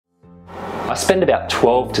I spend about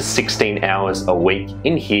 12 to 16 hours a week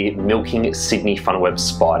in here milking Sydney funnel-web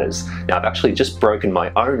spiders. Now I've actually just broken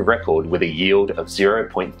my own record with a yield of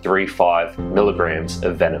 0.35 milligrams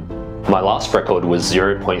of venom. My last record was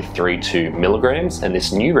 0.32 milligrams and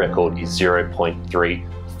this new record is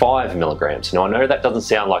 0.35 milligrams. Now I know that doesn't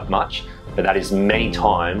sound like much, but that is many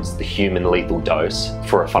times the human lethal dose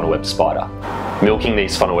for a funnel-web spider. Milking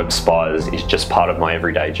these funnel-web spiders is just part of my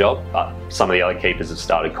everyday job, but some of the other keepers have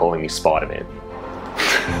started calling me Spider-Man.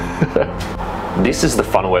 This is the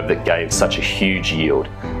funnel-web that gave such a huge yield.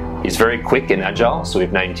 He's very quick and agile, so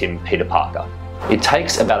we've named him Peter Parker. It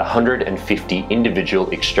takes about 150 individual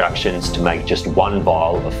extractions to make just one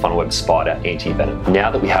vial of funnel-web spider anti-venom. Now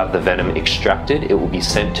that we have the venom extracted, it will be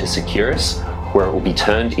sent to Securus, where it will be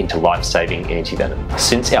turned into life-saving anti-venom.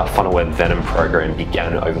 Since our funnel-web venom program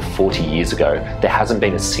began over 40 years ago, there hasn't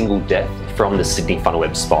been a single death from the Sydney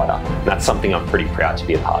funnel-web spider. That's something I'm pretty proud to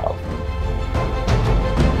be a part of.